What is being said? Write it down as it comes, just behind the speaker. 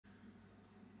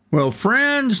Well,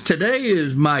 friends, today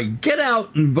is my get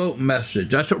out and vote message.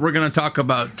 That's what we're going to talk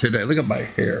about today. Look at my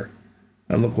hair.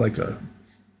 I look like a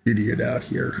idiot out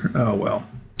here. Oh, well,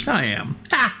 I am.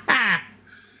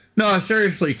 No,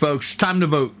 seriously, folks, time to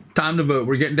vote. Time to vote.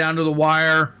 We're getting down to the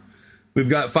wire. We've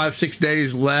got 5-6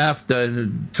 days left.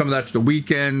 Some of that's the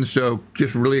weekend, so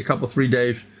just really a couple, 3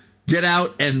 days. Get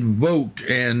out and vote.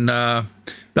 And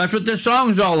that's what this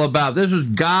song's all about. This is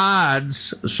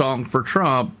God's song for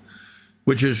Trump,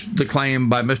 which is the claim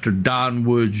by Mr. Don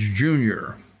Woods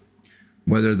Jr.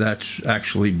 Whether that's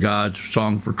actually God's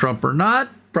song for Trump or not,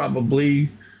 probably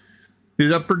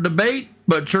is up for debate,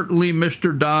 but certainly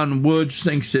Mr. Don Woods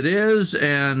thinks it is,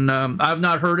 and I've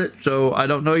not heard it, so I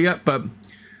don't know yet, but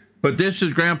this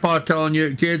is Grandpa telling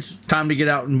you, kids, time to get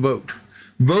out and vote.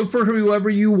 Vote for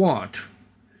whoever you want.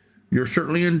 You're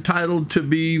certainly entitled to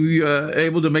be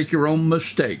able to make your own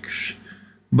mistakes,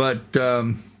 but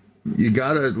you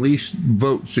got to at least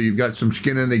vote so you've got some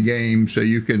skin in the game, so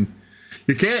you can't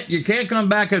come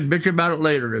back and bitch about it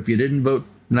later if you didn't vote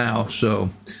now. So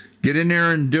get in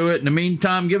there and do it. In the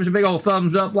meantime, give us a big old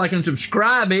thumbs up, like and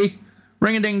subscribe.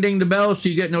 Ring a ding ding the bell so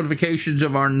you get notifications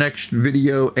of our next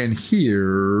video. And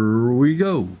here we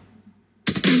go.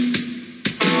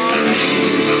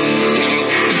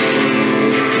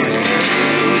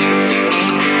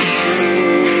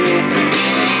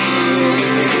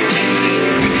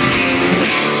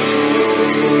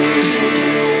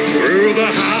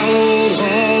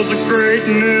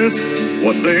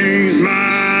 What things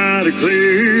mighty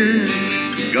clear,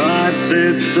 God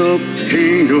sets up the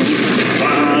kingdom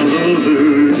while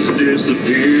others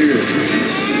disappear.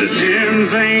 The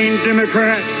Dems ain't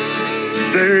Democrats,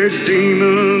 they're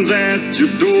demons at your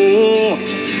door.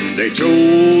 They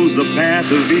chose the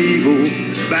path of evil,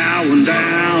 bowing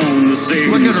down to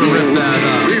Satan's Look at her rip that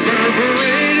up.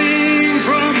 Reverberating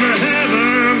from the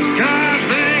heavens,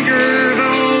 God's anger's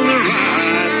on the rise.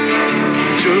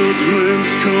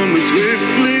 Judgment's coming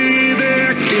swiftly,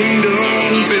 their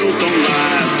kingdom built on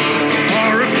lies.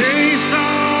 RFK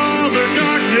saw their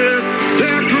darkness,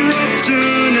 their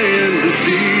corruption and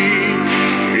deceit.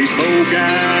 He spoke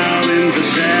out in the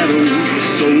shadows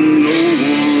so no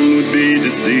one would be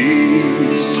deceived.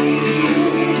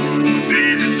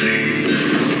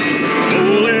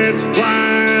 Bullets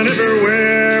flying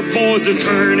everywhere, boys are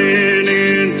turning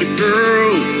into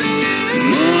girls.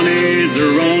 Money's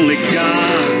their only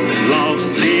god,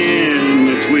 lost in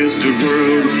the twisted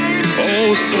world.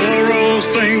 Oh, Soros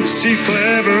thinks he's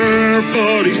clever,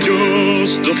 but he's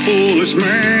just a foolish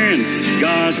man.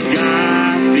 God's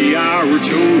got the hour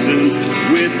chosen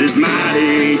with his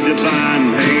mighty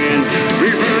divine hand.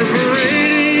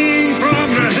 Reverberating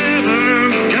from the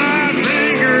heavens, God's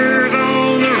anger's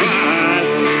on the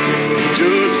rise.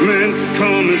 Judgment's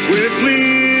coming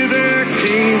swiftly, their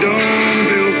kingdom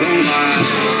built on lies.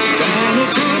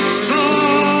 Donald Trump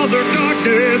saw their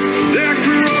darkness, their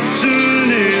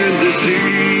corruption and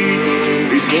deceit.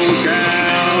 He spoke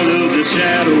out of the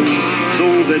shadows so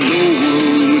that no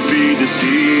one would be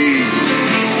deceived.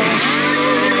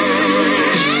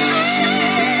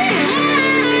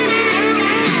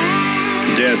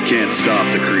 Death can't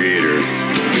stop the Creator.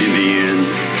 In the end,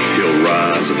 he'll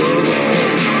rise above all.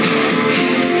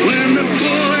 When the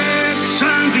bullet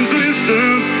shines and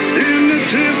glistens in the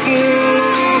temple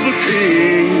of the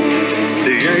King,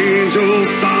 the angels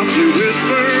softly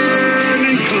whispered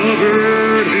and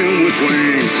covered him with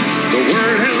wings. The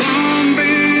word had long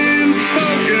been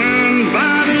spoken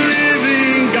by the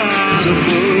living God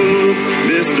above.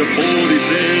 Mr.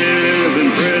 47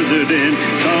 President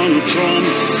Donald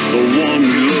Trump's the one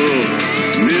we love.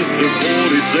 Mr.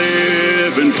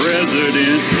 47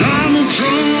 President Donald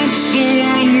Trump's the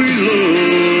one we love.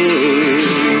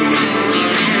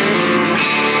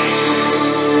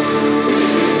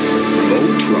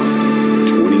 Vote Trump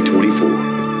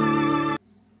 2024.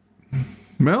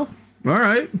 Well, all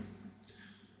right.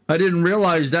 I didn't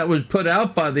realize that was put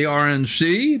out by the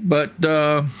RNC, but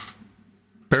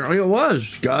apparently it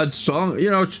was. God's song. You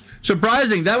know, it's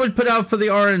surprising. That was put out for the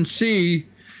RNC,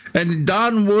 and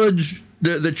Don Woods,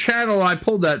 the channel I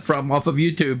pulled that from off of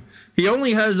YouTube, he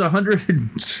only has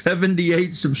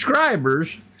 178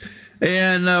 subscribers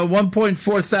and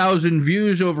 1.4 thousand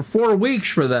views over 4 weeks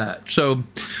for that. So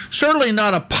certainly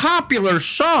not a popular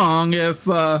song if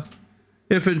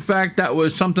in fact that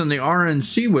was something the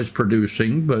RNC was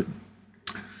producing, but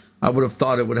I would have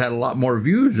thought it would have had a lot more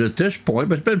views at this point.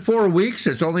 But it's been 4 weeks.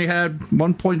 It's only had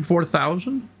 1.4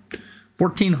 thousand,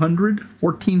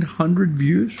 1,400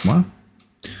 views. Wow.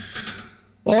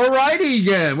 All righty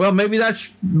again. Well, maybe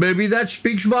that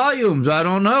speaks volumes. I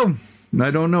don't know. I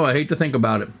don't know. I hate to think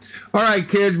about it. All right,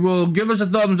 kids. Well, give us a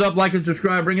thumbs up, like and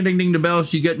subscribe. Ring a ding ding the bell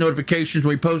so you get notifications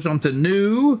when we post something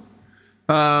new.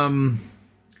 I'm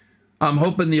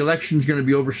hoping the election's going to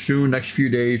be over soon, next few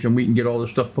days, and we can get all this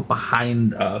stuff put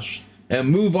behind us and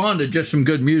move on to just some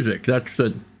good music. That's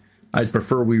what I'd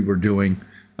prefer we were doing.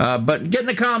 But get in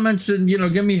the comments and,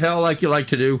 give me hell like you like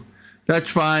to do. That's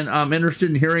fine. I'm interested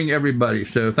in hearing everybody.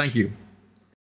 So thank you.